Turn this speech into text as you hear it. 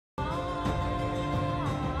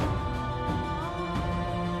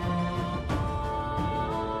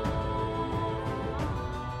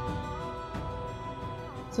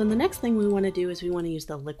So the next thing we want to do is we want to use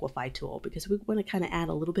the liquify tool because we want to kind of add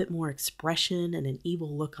a little bit more expression and an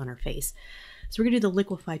evil look on her face. So we're going to do the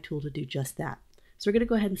liquify tool to do just that. So we're going to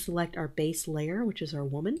go ahead and select our base layer, which is our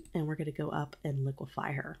woman, and we're going to go up and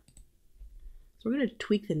liquify her. So we're going to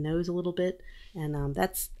tweak the nose a little bit, and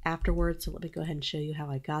that's afterwards. So let me go ahead and show you how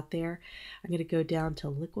I got there. I'm going to go down to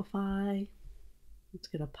liquify. It's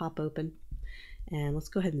going to pop open, and let's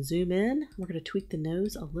go ahead and zoom in. We're going to tweak the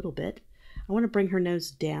nose a little bit. I want to bring her nose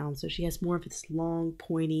down so she has more of this long,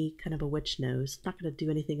 pointy, kind of a witch nose. Not going to do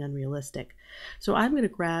anything unrealistic. So I'm going to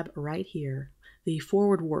grab right here the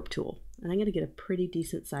forward warp tool, and I'm going to get a pretty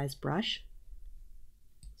decent sized brush.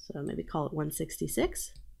 So maybe call it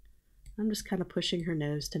 166. I'm just kind of pushing her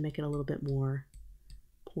nose to make it a little bit more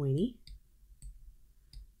pointy.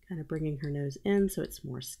 Kind of bringing her nose in so it's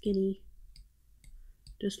more skinny.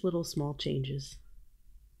 Just little small changes.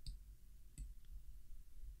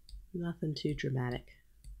 Nothing too dramatic.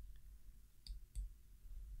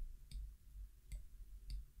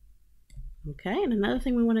 Okay, and another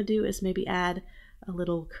thing we want to do is maybe add a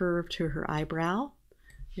little curve to her eyebrow.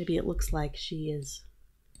 Maybe it looks like she is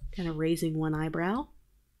kind of raising one eyebrow,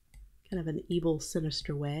 kind of an evil,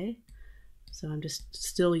 sinister way. So I'm just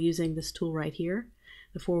still using this tool right here,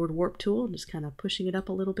 the forward warp tool, and just kind of pushing it up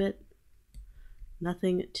a little bit.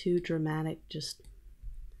 Nothing too dramatic, just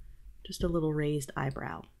a little raised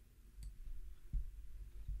eyebrow.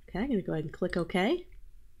 Okay, I'm going to go ahead and click OK.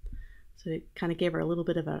 So it kind of gave her a little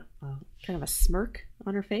bit of a kind of a smirk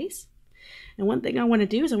on her face. And one thing I want to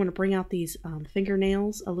do is I want to bring out these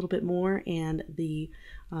fingernails a little bit more and the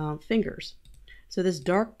fingers. So this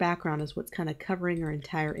dark background is what's kind of covering our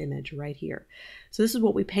entire image right here. So this is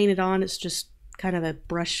what we painted on. It's just kind of a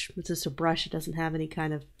brush. It's just a brush. It doesn't have any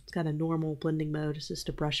kind of, it's got a normal blending mode. It's just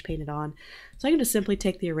a brush painted on. So I can just simply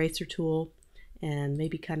take the eraser tool and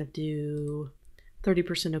maybe kind of do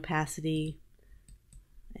 30% opacity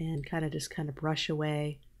and kind of brush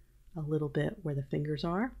away a little bit where the fingers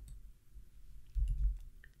are.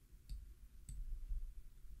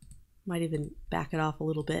 Might even back it off a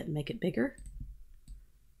little bit and make it bigger.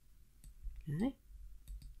 Okay.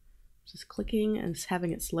 Just clicking and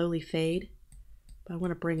having it slowly fade. But I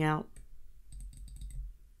want to bring out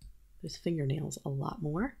those fingernails a lot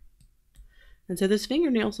more. And so those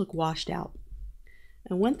fingernails look washed out.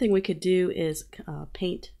 And one thing we could do is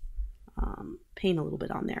paint a little bit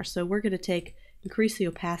on there. So we're going to increase the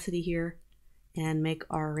opacity here and make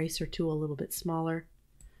our eraser tool a little bit smaller.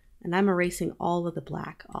 And I'm erasing all of the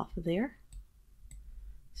black off of there.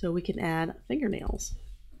 So we can add fingernails.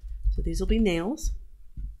 So these will be nails.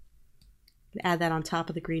 Add that on top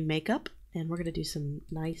of the green makeup, and we're going to do some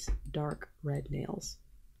nice dark red nails.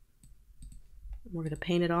 We're going to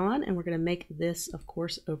paint it on, and we're going to make this, of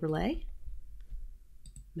course, overlay.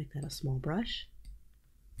 Make that a small brush.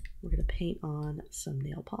 We're going to paint on some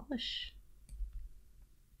nail polish.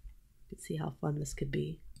 You can see how fun this could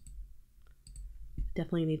be.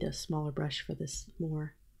 Definitely need a smaller brush for this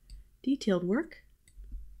more detailed work.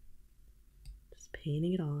 Just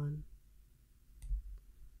painting it on.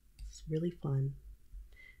 It's really fun.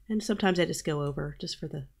 And sometimes I just go over just for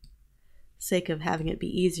the sake of having it be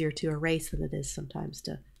easier to erase than it is sometimes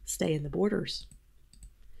to stay in the borders.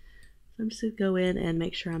 So I'm just going to go in and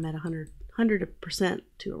make sure I'm at 100%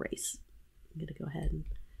 to erase. I'm going to go ahead and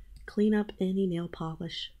clean up any nail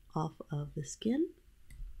polish off of the skin.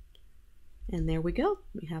 And there we go.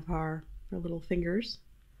 We have our little fingers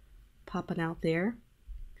popping out there.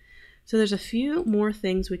 So there's a few more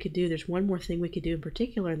things we could do. There's one more thing we could do in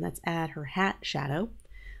particular, and that's add her hat shadow.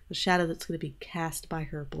 The shadow that's going to be cast by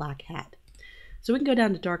her black hat. So we can go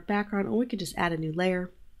down to dark background, or we could just add a new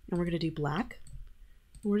layer, and we're going to do black.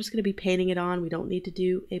 And we're just going to be painting it on. We don't need to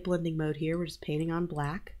do a blending mode here. We're just painting on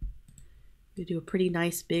black. We do a pretty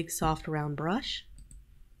nice, big, soft, round brush.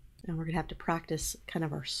 And we're going to have to practice kind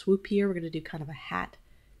of our swoop here. We're going to do kind of a hat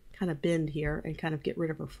kind of bend here and kind of get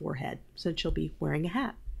rid of her forehead since she'll be wearing a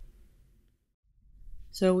hat.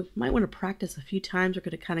 So we might want to practice a few times. We're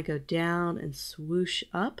going to kind of go down and swoosh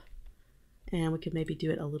up. And we could maybe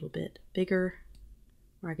do it a little bit bigger.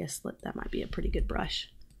 Or I guess that might be a pretty good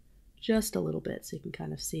brush. Just a little bit so you can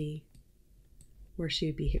kind of see where she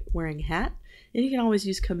would be wearing a hat. And you can always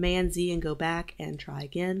use Command Z and go back and try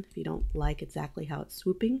again if you don't like exactly how it's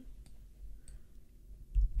swooping.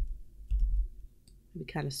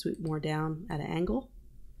 Maybe kind of swoop more down at an angle.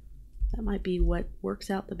 That might be what works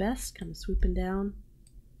out the best, kind of swooping down.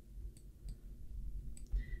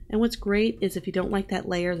 And what's great is if you don't like that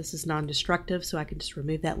layer, this is non-destructive, so I can just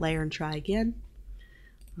remove that layer and try again.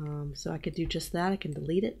 So I could do just that. I can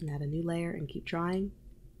delete it and add a new layer and keep trying.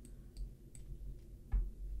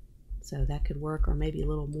 So that could work, or maybe a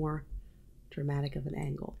little more dramatic of an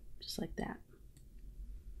angle, just like that.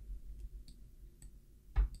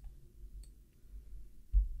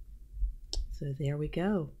 So there we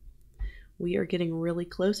go. We are getting really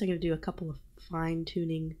close. I'm going to do a couple of fine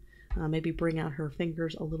tuning, maybe bring out her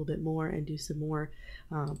fingers a little bit more and do some more,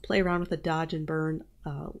 play around with the dodge and burn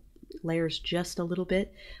layers just a little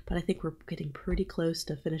bit, but I think we're getting pretty close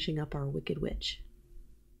to finishing up our Wicked Witch.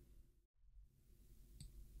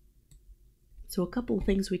 So a couple of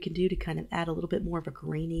things we can do to kind of add a little bit more of a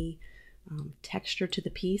grainy texture to the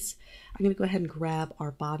piece. I'm going to go ahead and grab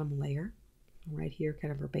our bottom layer right here,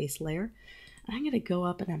 kind of our base layer. And I'm going to go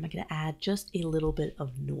up and I'm going to add just a little bit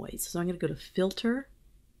of noise. So I'm going to go to Filter.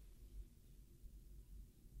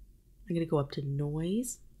 I'm going to go up to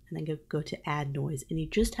Noise and then go to Add Noise. And you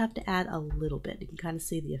just have to add a little bit. You can kind of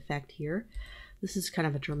see the effect here. This is kind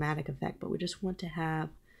of a dramatic effect, but we just want to have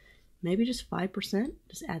maybe just 5%.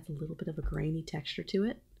 Just adds a little bit of a grainy texture to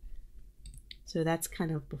it. So that's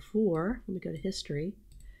kind of before. Let me go to History.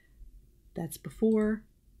 That's before,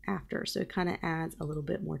 after. So it kind of adds a little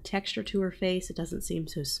bit more texture to her face. It doesn't seem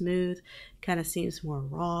so smooth. It kind of seems more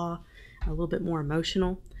raw, a little bit more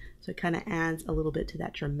emotional. So it kind of adds a little bit to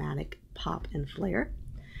that dramatic pop and flare.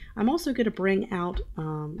 I'm also going to bring out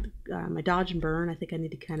my dodge and burn. I think I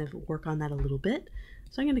need to kind of work on that a little bit.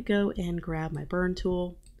 So I'm going to go and grab my burn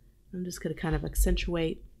tool. I'm just going to kind of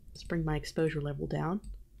accentuate, just bring my exposure level down.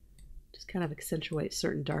 Just kind of accentuate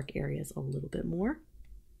certain dark areas a little bit more.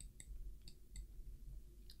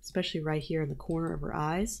 Especially right here in the corner of her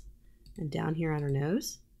eyes and down here on her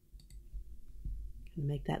nose. And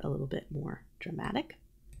make that a little bit more dramatic.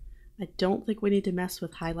 I don't think we need to mess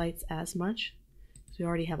with highlights as much, because we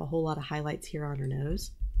already have a whole lot of highlights here on her nose.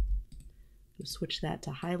 We'll switch that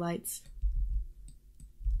to highlights.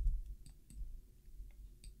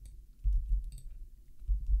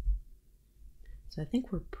 So I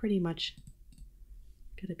think we're pretty much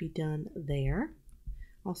going to be done there.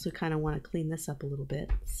 Also kind of want to clean this up a little bit.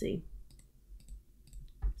 Let's see.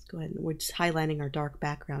 Let's go ahead and we're just highlighting our dark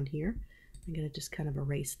background here. I'm going to just kind of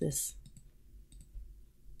erase this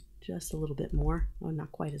just a little bit more. Oh,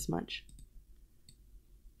 not quite as much.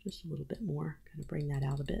 Just a little bit more. Kind of bring that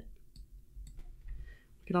out a bit.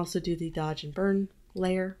 We can also do the dodge and burn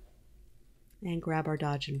layer and grab our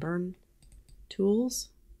dodge and burn tools.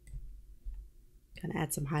 Kind of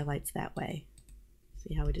add some highlights that way.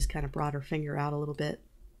 See how we just kind of brought her finger out a little bit.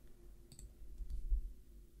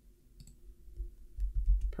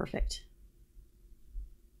 Perfect.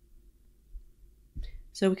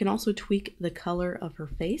 So we can also tweak the color of her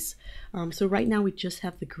face. So right now we just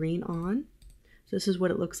have the green on. So this is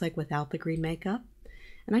what it looks like without the green makeup.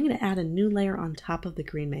 And I'm going to add a new layer on top of the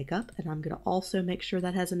green makeup, and I'm going to also make sure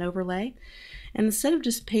that has an overlay. And instead of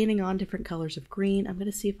just painting on different colors of green, I'm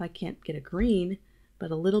going to see if I can't get a green,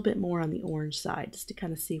 but a little bit more on the orange side, just to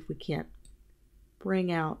kind of see if we can't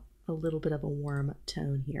bring out a little bit of a warm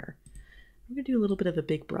tone here. I'm going to do a little bit of a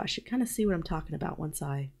big brush. You kind of see what I'm talking about once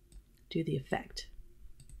I do the effect.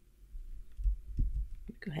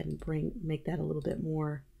 Go ahead and make that a little bit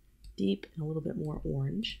more deep and a little bit more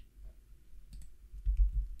orange.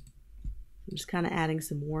 I'm just kind of adding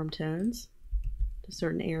some warm tones to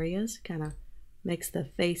certain areas. Kind of makes the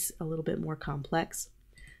face a little bit more complex.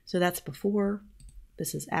 So that's before.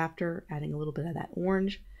 This is after, adding a little bit of that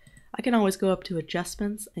orange. I can always go up to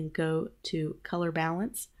adjustments and go to color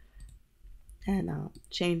balance and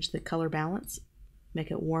change the color balance,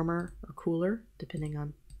 make it warmer or cooler depending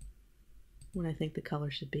on what I think the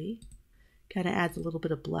color should be. Kind of adds a little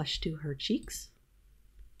bit of blush to her cheeks.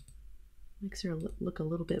 Makes her look a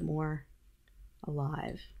little bit more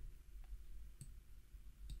alive.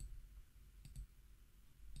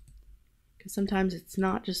 Because sometimes it's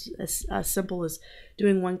not just as simple as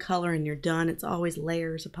doing one color and you're done. It's always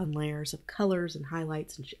layers upon layers of colors and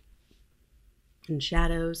highlights and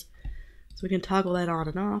shadows. So we can toggle that on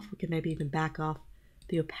and off. We can maybe even back off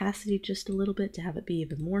the opacity just a little bit to have it be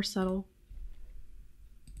even more subtle.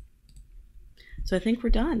 So I think we're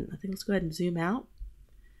done. I think let's go ahead and zoom out.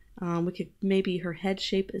 We could maybe her head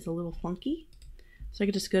shape is a little funky. So I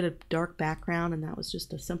could just go to dark background, and that was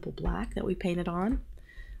just a simple black that we painted on.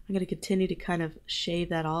 I'm going to continue to kind of shave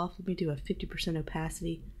that off. Let me do a 50%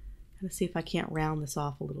 opacity. Kind of see if I can't round this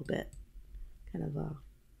off a little bit. Kind of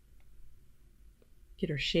get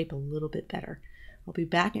her shape a little bit better. I'll be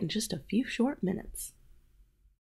back in just a few short minutes.